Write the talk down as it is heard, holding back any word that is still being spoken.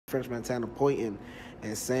French Montana pointing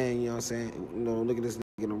and saying, you know what I'm saying, look at this nigga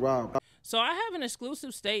getting robbed. So I have an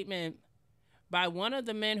exclusive statement by one of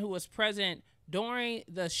the men who was present during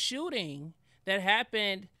the shooting that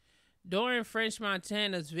happened during French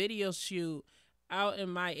Montana's video shoot out in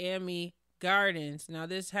Miami Gardens. Now,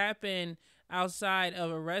 this happened outside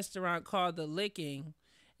of a restaurant called The Licking,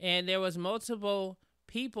 and there was multiple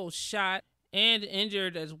people shot and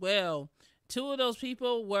injured as well. Two of those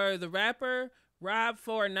people were the rapper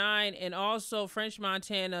Rob49 and also French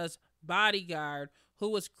Montana's bodyguard, who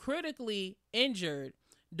was critically injured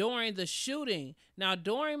during the shooting. Now,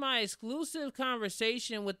 during my exclusive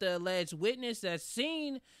conversation with the alleged witness that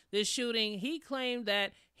seen this shooting, he claimed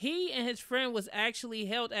that he and his friend was actually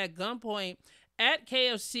held at gunpoint at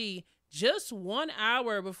KFC just 1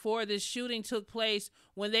 hour before this shooting took place,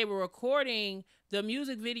 when they were recording the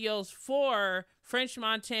music videos for French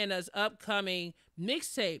Montana's upcoming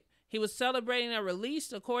mixtape. He was celebrating a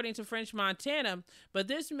release, according to French Montana, but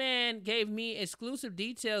this man gave me exclusive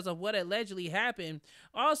details of what allegedly happened,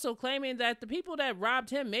 also claiming that the people that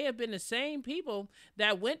robbed him may have been the same people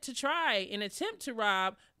that went to try and attempt to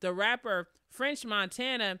rob the rapper French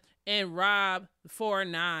Montana and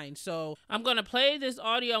Rob49. So I'm going to play this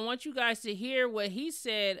audio. I want you guys to hear what he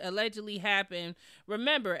said allegedly happened.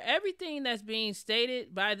 Remember, everything that's being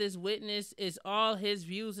stated by this witness is all his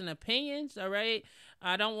views and opinions, all right?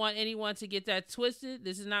 I don't want anyone to get that twisted.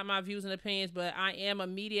 This is not my views and opinions, but I am a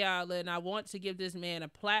media outlet, and I want to give this man a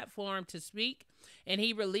platform to speak. And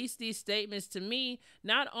he released these statements to me,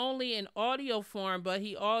 not only in audio form, but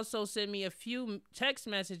he also sent me a few text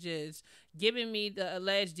messages giving me the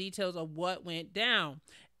alleged details of what went down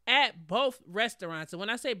at both restaurants. And when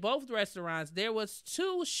I say both restaurants, there was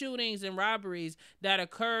 2 shootings and robberies that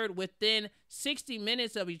occurred within 60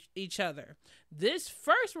 minutes of each other. This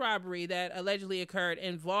first robbery that allegedly occurred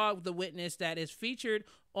involved the witness that is featured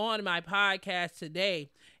on my podcast today.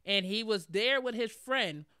 And he was there with his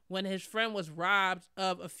friend when his friend was robbed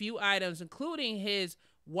of a few items, including his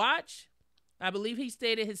watch, I believe he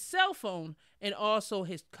stated his cell phone, and also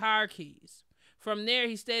his car keys. From there,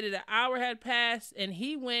 he stated an hour had passed, and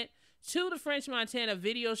he went to the French Montana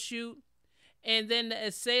video shoot, and then the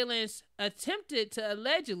assailants attempted to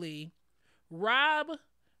allegedly rob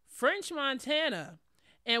French Montana.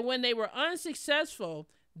 And when they were unsuccessful,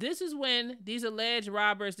 this is when these alleged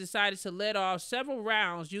robbers decided to let off several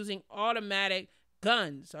rounds using automatic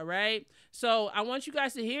guns, all right? So I want you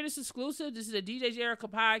guys to hear this exclusive. This is a DJ Jericho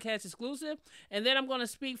podcast exclusive. And then I'm going to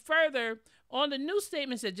speak further on the new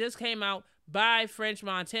statements that just came out by French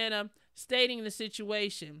Montana stating the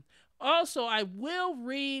situation. Also, I will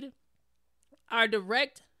read our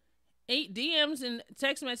direct DMs and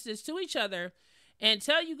text messages to each other and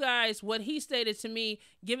tell you guys what he stated to me,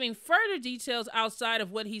 giving further details outside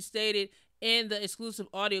of what he stated in the exclusive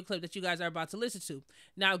audio clip that you guys are about to listen to.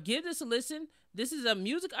 Now, give this a listen. This is a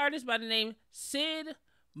music artist by the name Sid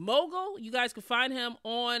Mogul. You guys can find him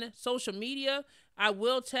on social media. I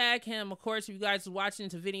will tag him, of course, if you guys are watching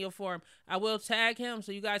the video form. I will tag him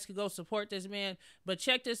so you guys can go support this man. But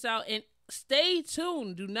check this out and stay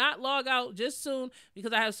tuned. Do not log out just soon,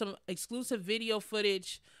 because I have some exclusive video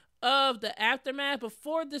footage of the aftermath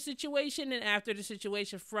before the situation and after the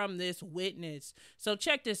situation from this witness. So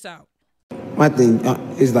check this out. My thing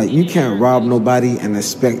is, like, you can't rob nobody and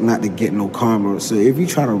expect not to get no karma. So if you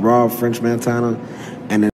try to rob French Montana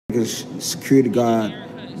and the security guard,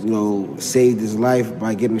 saved his life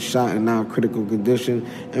by getting shot in non-critical condition,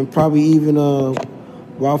 and probably even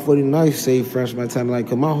Rob49 saved French Montana, like,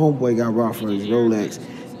 'cause my homeboy got robbed for his Rolex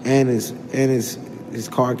and his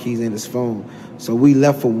car keys and his phone. So we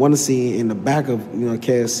left for one scene in the back of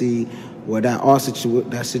KFC where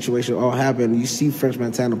that situation all happened. You see French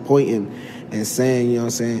Montana pointing and saying,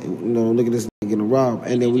 look at this nigga getting robbed.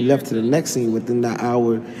 And then we left to the next scene within that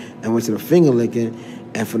hour and went to the finger licking.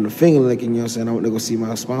 And from the finger licking, I went to go see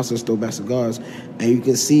my sponsor, Throwback Cigars. And you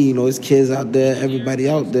can see, his kids out there, everybody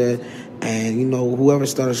out there. And, whoever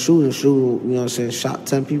started shooting, shot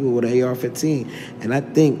 10 people with an AR-15. And I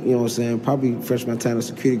think, probably French Montana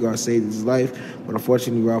security guard saved his life. But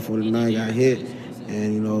unfortunately, Rob49 got hit.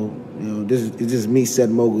 And, this is just me, Sid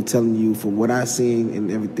Mogul, telling you from what I seen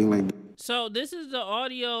and everything like that. So this is the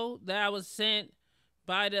audio that I was sent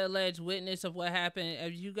by the alleged witness of what happened.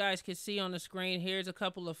 As you guys can see on the screen, here's a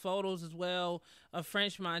couple of photos as well of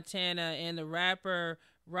French Montana and the rapper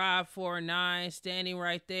Rob49 standing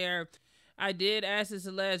right there. I did ask this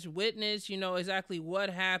alleged witness, exactly what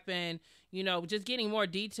happened, just getting more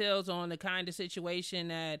details on the kind of situation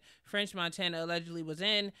that French Montana allegedly was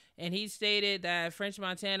in. And he stated that French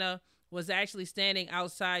Montana was actually standing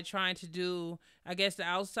outside trying to do, I guess, the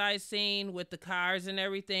outside scene with the cars and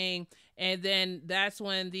everything. And then that's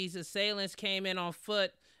when these assailants came in on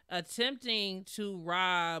foot attempting to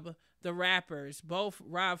rob the rappers, both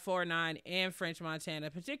Rob 49 and French Montana.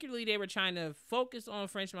 Particularly, they were trying to focus on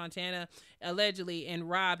French Montana, allegedly, and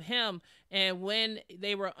rob him. And when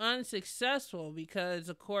they were unsuccessful, because,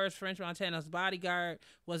 of course, French Montana's bodyguard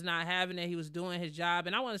was not having it. He was doing his job.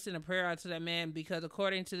 And I want to send a prayer out to that man because,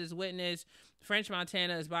 according to this witness, French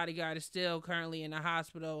Montana's bodyguard is still currently in the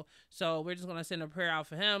hospital. So we're just going to send a prayer out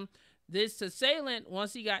for him. This assailant,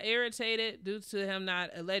 once he got irritated due to him not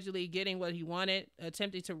allegedly getting what he wanted,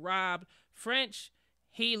 attempting to rob French,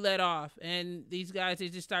 he let off. And these guys, they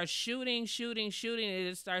just start shooting. They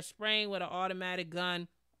just start spraying with an automatic gun.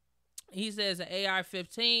 He says an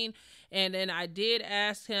AR-15. And then I did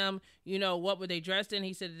ask him, what were they dressed in?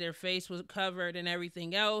 He said that their face was covered and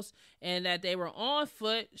everything else, and that they were on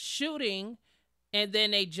foot shooting. And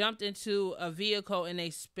then they jumped into a vehicle and they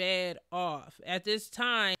sped off. At this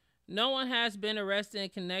time, no one has been arrested in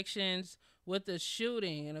connections with the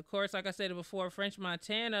shooting. And of course, like I said before, French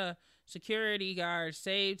Montana security guard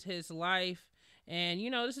saved his life. And,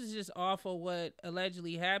 this is just awful what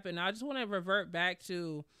allegedly happened. I just want to revert back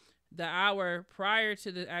to the hour prior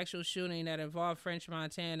to the actual shooting that involved French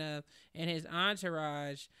Montana and his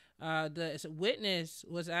entourage. The witness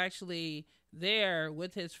was actually there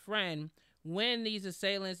with his friend when these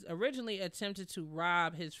assailants originally attempted to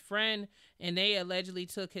rob his friend, and they allegedly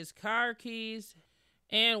took his car keys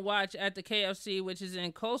and watch at the KFC, which is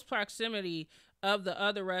in close proximity of the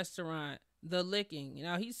other restaurant, The Licking.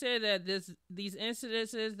 Now, he said that these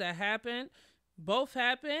incidences that happened, both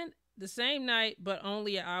happened the same night, but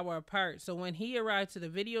only an hour apart. So when he arrived to the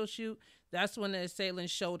video shoot, that's when the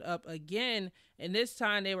assailants showed up again, and this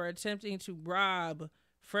time they were attempting to rob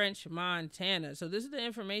French Montana. So this is the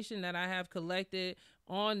information that I have collected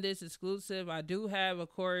on this exclusive. I do have, of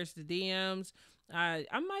course, the DMs. I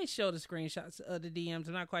might show the screenshots of the DMs.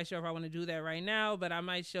 I'm not quite sure if I want to do that right now, but I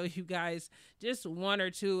might show you guys just one or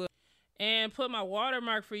two and put my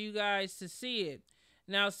watermark for you guys to see it.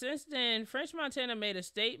 Now, since then, French Montana made a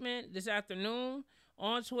statement this afternoon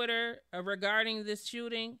on Twitter regarding this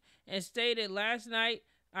shooting and stated, "Last night,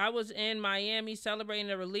 I was in Miami celebrating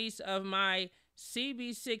the release of my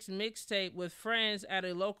CB6 mixtape with friends at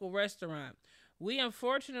a local restaurant. We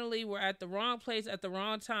unfortunately were at the wrong place at the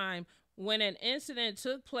wrong time when an incident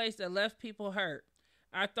took place that left people hurt.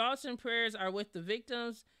 Our thoughts and prayers are with the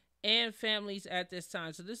victims and families at this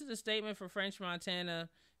time." So this is a statement for French Montana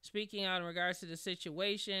speaking out in regards to the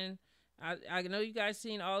situation. I know you guys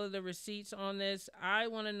seen all of the receipts on this. I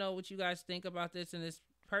want to know what you guys think about this and this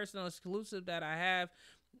personal exclusive that I have.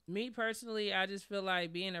 Me personally, I just feel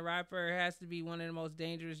like being a rapper has to be one of the most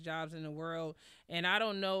dangerous jobs in the world. And I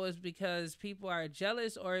don't know if it's because people are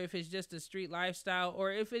jealous or if it's just a street lifestyle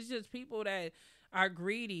or if it's just people that are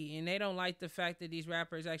greedy and they don't like the fact that these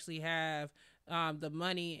rappers actually have the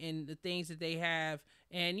money and the things that they have.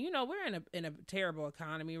 And, we're in a terrible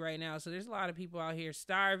economy right now. So there's a lot of people out here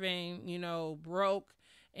starving, broke.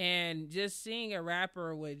 And just seeing a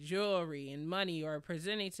rapper with jewelry and money or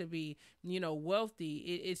presenting to be, wealthy,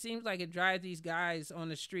 it seems like it drives these guys on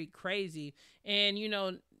the street crazy. And,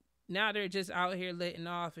 now they're just out here letting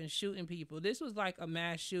off and shooting people. This was like a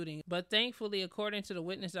mass shooting. But thankfully, according to the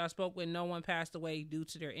witness I spoke with, no one passed away due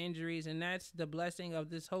to their injuries. And that's the blessing of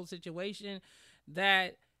this whole situation,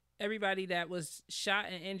 that everybody that was shot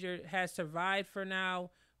and injured has survived for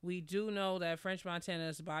now. We do know that French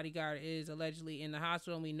Montana's bodyguard is allegedly in the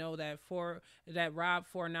hospital, and we know that Rob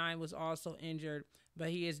 49 was also injured, but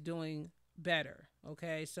he is doing better.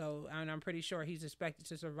 Okay, so I'm pretty sure he's expected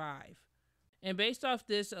to survive. And based off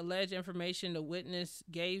this alleged information the witness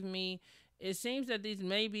gave me, it seems that these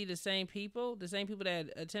may be the same people that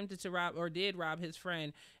attempted to rob or did rob his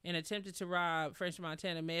friend and attempted to rob French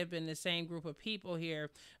Montana may have been the same group of people here.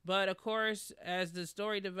 But of course, as the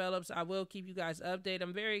story develops, I will keep you guys updated.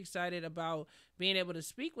 I'm very excited about being able to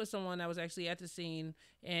speak with someone that was actually at the scene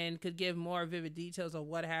and could give more vivid details of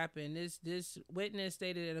what happened. This witness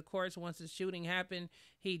stated that, of course, once the shooting happened,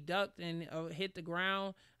 he ducked and hit the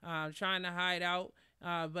ground, trying to hide out.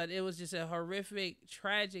 But it was just a horrific,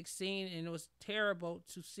 tragic scene, and it was terrible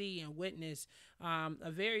to see and witness. A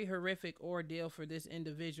very horrific ordeal for this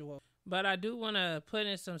individual. But I do want to put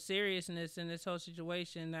in some seriousness in this whole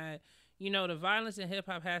situation that, the violence in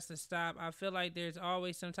hip-hop has to stop. I feel like there's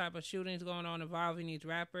always some type of shootings going on involving these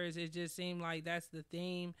rappers. It just seemed like that's the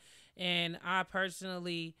theme. And I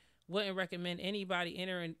personally wouldn't recommend anybody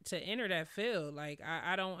enter that field. Like,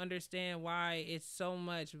 I don't understand why it's so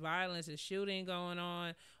much violence and shooting going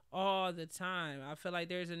on all the time. I feel like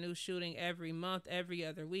there's a new shooting every month, every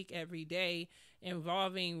other week, every day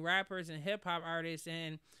involving rappers and hip hop artists.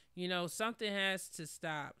 And, you know, something has to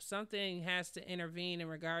stop. Something has to intervene in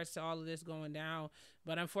regards to all of this going down.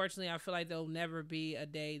 But unfortunately, I feel like there'll never be a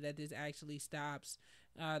day that this actually stops.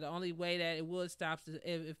 The only way that it would stop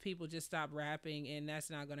is if people just stop rapping, and that's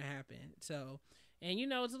not going to happen. So, and you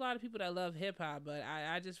know, it's a lot of people that love hip hop, but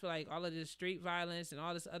I just feel like all of this street violence and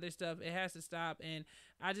all this other stuff, it has to stop. And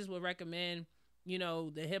I just would recommend, you know,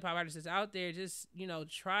 the hip hop artists that's out there, just, you know,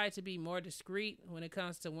 try to be more discreet when it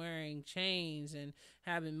comes to wearing chains and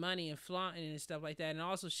having money and flaunting and stuff like that. And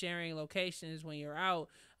also sharing locations when you're out,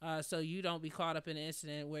 so you don't be caught up in an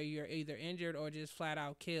incident where you're either injured or just flat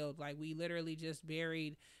out killed. Like, we literally just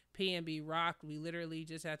buried PNB Rock. We literally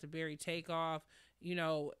just had to bury Takeoff, you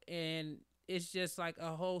know, and it's just like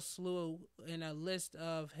a whole slew and a list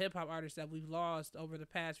of hip hop artists that we've lost over the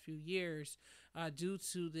past few years due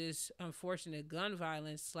to this unfortunate gun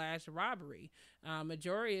violence / robbery.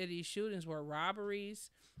 Majority of these shootings were robberies,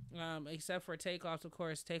 except for Takeoff. Of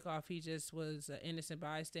course, Takeoff, he just was an innocent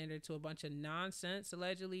bystander to a bunch of nonsense,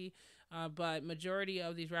 allegedly. But majority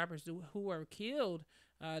of these rappers who were killed,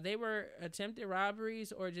 they were attempted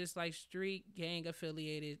robberies or just like street gang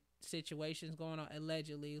affiliated situations going on,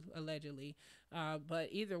 allegedly. But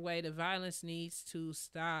either way, the violence needs to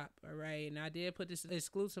stop. All right, and I did put this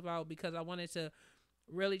exclusive out because I wanted to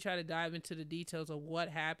really try to dive into the details of what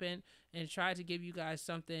happened and try to give you guys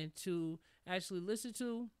something to actually listen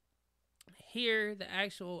to, hear the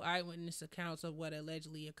actual eyewitness accounts of what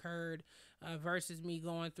allegedly occurred, versus me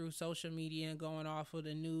going through social media and going off of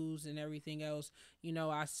the news and everything else. You know,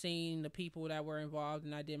 I seen the people that were involved,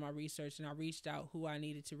 and I did my research, and I reached out who I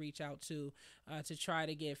needed to reach out to try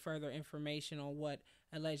to get further information on what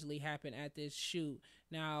allegedly happened at this shoot.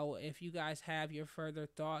 Now, if you guys have your further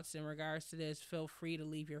thoughts in regards to this, feel free to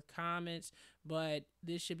leave your comments. But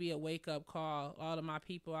this should be a wake-up call. All of my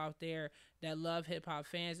people out there that love hip-hop,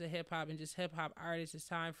 fans of hip-hop, and just hip-hop artists, it's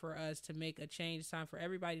time for us to make a change. It's time for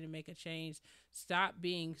everybody to make a change. Stop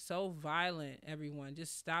being so violent, everyone.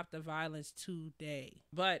 Just stop the violence today.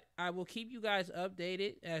 But I will keep you guys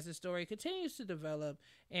updated as the story continues to develop.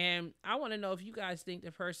 And I want to know if you guys think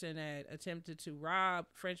the person that attempted to rob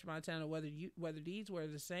French Montana, whether these were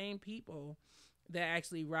the same people that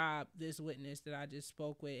actually robbed this witness that I just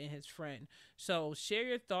spoke with and his friend. So share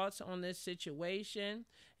your thoughts on this situation.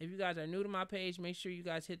 If you guys are new to my page, make sure you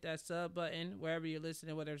guys hit that sub button wherever you're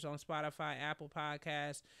listening, whether it's on Spotify, Apple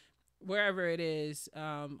Podcasts, wherever it is,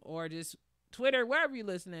 or just Twitter, wherever you're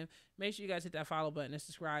listening. Make sure you guys hit that follow button and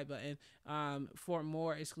subscribe button for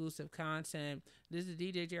more exclusive content. This is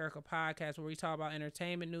DJ Jericho Podcast, where we talk about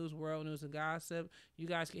entertainment news, world news, and gossip. You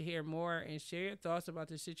guys can hear more and share your thoughts about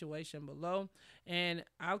the situation below. And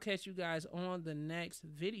I'll catch you guys on the next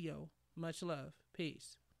video. Much love.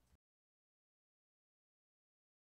 Peace.